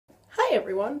Hey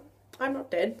everyone, I'm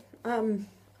not dead. I'm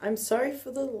sorry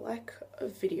for the lack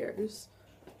of videos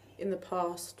in the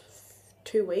past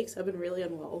 2 weeks. I've been really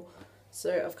unwell,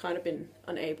 so I've kind of been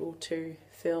unable to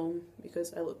film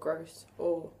because I look gross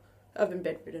or I've been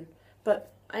bedridden.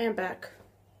 But I am back.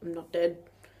 I'm not dead,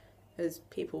 as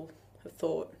people have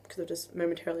thought, because I've just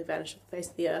momentarily vanished off the face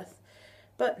of the earth.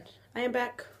 But I am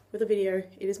back with a video.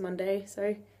 It is Monday,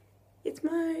 so it's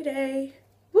my day.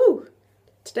 Woo!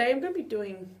 Today I'm going to be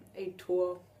doing a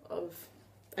tour of,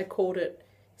 I called it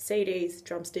CDs,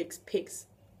 drumsticks, picks.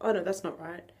 Oh no, that's not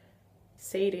right.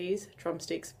 CDs,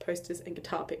 drumsticks, posters and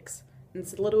guitar picks. And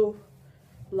it's a little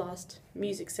last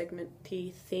music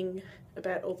segment-y thing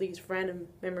about all these random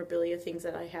memorabilia things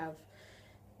that I have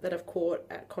that I've caught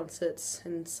at concerts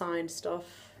and signed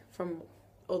stuff from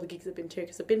all the gigs I've been to,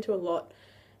 because I've been to a lot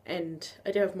and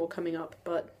I do have more coming up,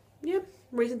 but yeah,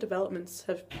 recent developments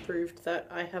have proved that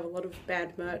I have a lot of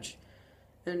band merch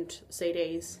and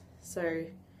CDs, so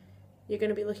you're going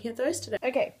to be looking at those today.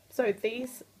 Okay, so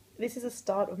this is a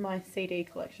start of my CD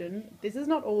collection. This is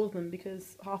not all of them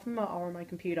because half of them are on my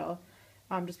computer,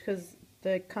 just because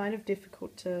they're kind of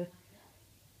difficult to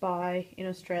buy in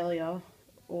Australia,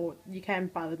 or you can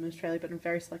buy them in Australia but in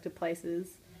very selected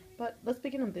places. But let's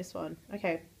begin on this one.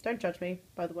 Okay, don't judge me,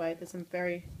 by the way, there's some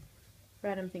very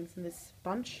random things in this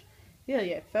bunch.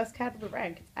 Yeah, first cat of the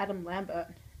rank, it's Adam Lambert.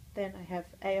 Then I have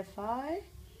AFI,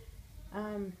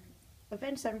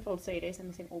 Avenged Sevenfold CDs, I'm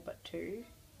missing all but 2.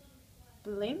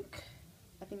 Blink,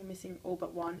 I think I'm missing all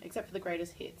but 1, except for the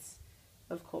greatest hits,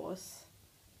 of course.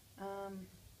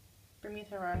 Bring Me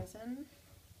the Horizon,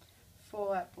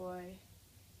 Fall Out Boy,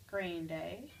 Green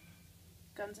Day,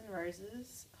 Guns N'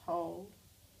 Roses, Hole,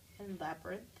 and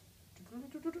Labyrinth.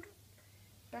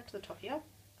 Back to the top here,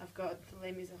 I've got the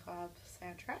Les Miserables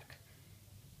soundtrack,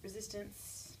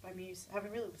 Resistance by Muse. I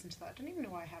haven't really listened to that. I don't even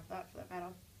know why I have that, for that matter.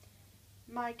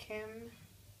 My Chem,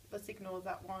 let's ignore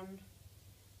that one.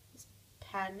 It's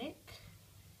Panic,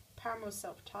 Paramore's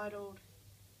self-titled,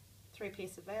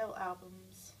 3-piece Avail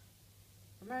albums,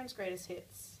 Ramones' greatest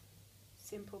hits,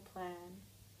 Simple Plan,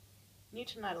 New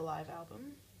Tonight Alive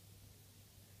album,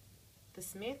 The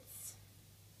Smiths,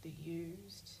 The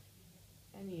Used,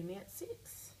 and You Me at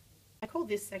 6. I call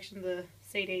this section the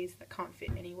CDs that can't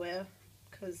fit anywhere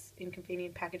because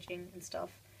inconvenient packaging and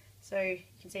stuff. So you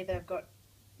can see that I've got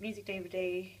music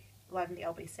DVD, Live in the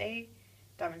LBC,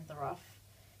 Diamonds in the Rough.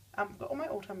 I've got all my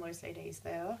all-time low CDs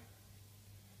there.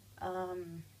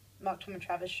 Mark, Tom and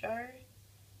Travis show.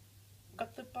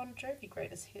 Got the Bon Jovi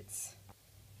greatest hits.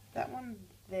 That one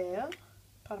there,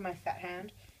 part of my fat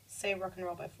hand. Say Rock and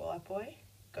Roll by Fall Out Boy.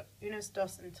 Got Unos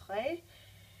Dos and Tres.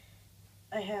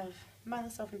 I have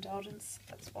Mindless Self-Indulgence.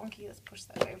 That's wonky, let's push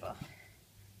that over.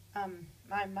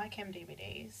 My Chem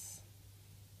DVDs.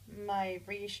 My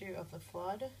reissue of The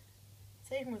Flood.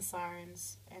 Saving with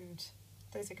Sirens. And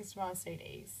 30 Seconds to Mars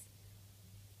CDs.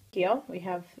 Here we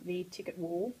have the ticket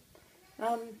wall.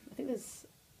 I think there's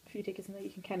a few tickets in there you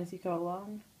can count as you go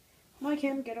along. My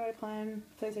Chem, Getaway Plan,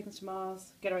 30 Seconds to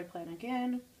Mars, Getaway Plan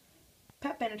again.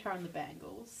 Pat Benatar and the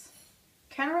Bangles.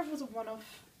 Canada was a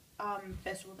one-off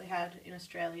festival they had in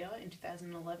Australia in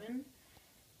 2011.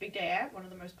 Big Day Out, one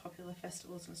of the most popular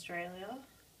festivals in Australia.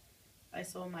 I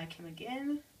saw My Chem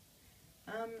again.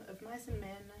 Of Mice and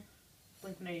Men,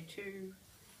 Blink-182,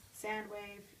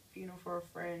 Soundwave, Funeral for a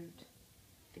Friend,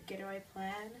 The Getaway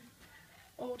Plan,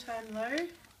 All Time Low,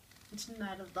 and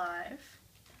Tonight Alive.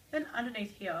 Then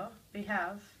underneath here we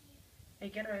have a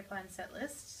Getaway Plan set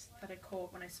list that I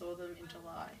caught when I saw them in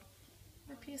July.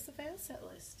 My Pierce the Veil set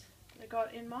list that I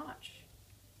got in March.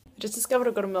 I just discovered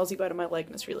I've got a melsy bite on my leg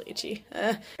and it's really itchy.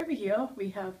 Over here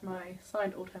we have my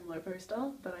signed All Time Low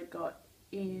poster that I got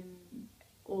in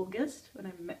August when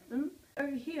I met them.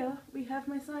 Over here we have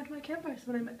my signed My Chem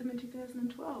poster when I met them in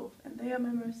 2012, and they are my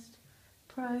most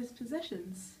prized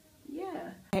possessions.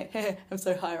 Yeah. I'm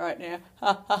so high right now.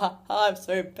 Ha ha ha, I'm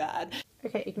so bad.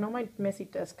 Okay, ignore my messy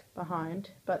desk behind,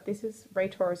 but this is Ray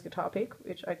Toro's guitar pick,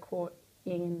 which I caught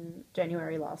in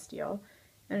January last year,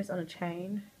 and it's on a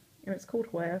chain, and it's called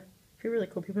HOLA. It's really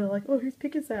cool. People are like, oh, whose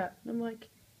pick is that? And I'm like,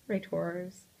 Ray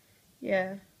Toro's.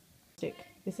 Yeah.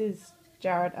 This is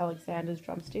Jared Alexander's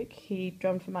drumstick. He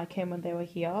drummed for My Chem when they were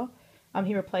here.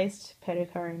 He replaced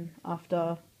Petticoat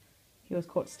after he was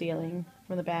caught stealing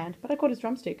from the band, but I caught his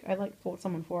drumstick. I fought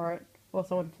someone for it, or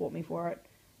someone fought me for it,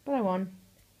 but I won.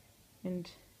 And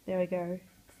there we go.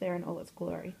 It's there in all its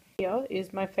glory. Here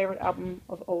is my favourite album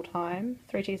of all time,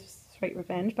 3 Cheers for Sweet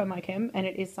Revenge by My Chem, and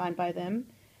it is signed by them.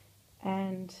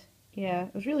 And yeah,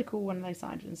 it was really cool when they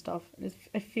signed it and stuff.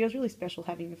 It feels really special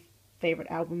having the favourite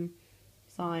album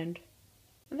signed.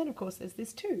 And then of course there's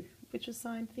this too, which was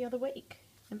signed the other week.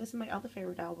 And this is my other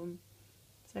favourite album.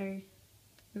 So it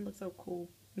looks so cool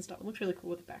and stuff. It looks really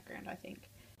cool with the background, I think.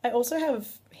 I also have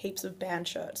heaps of band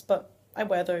shirts, but I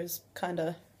wear those kind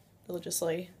of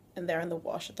religiously, and they're in the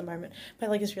wash at the moment. My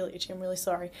leg is really itchy, I'm really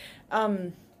sorry.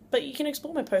 But you can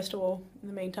explore my poster wall in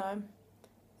the meantime.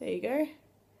 There you go.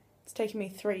 It's taken me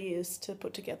 3 years to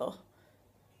put together.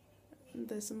 And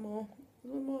there's some more, a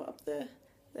little more up there.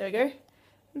 There we go.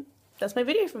 That's my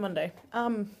video for Monday.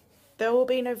 There will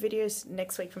be no videos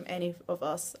next week from any of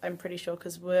us, I'm pretty sure,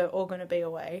 because we're all going to be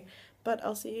away. But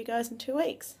I'll see you guys in 2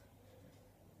 weeks.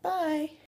 Bye!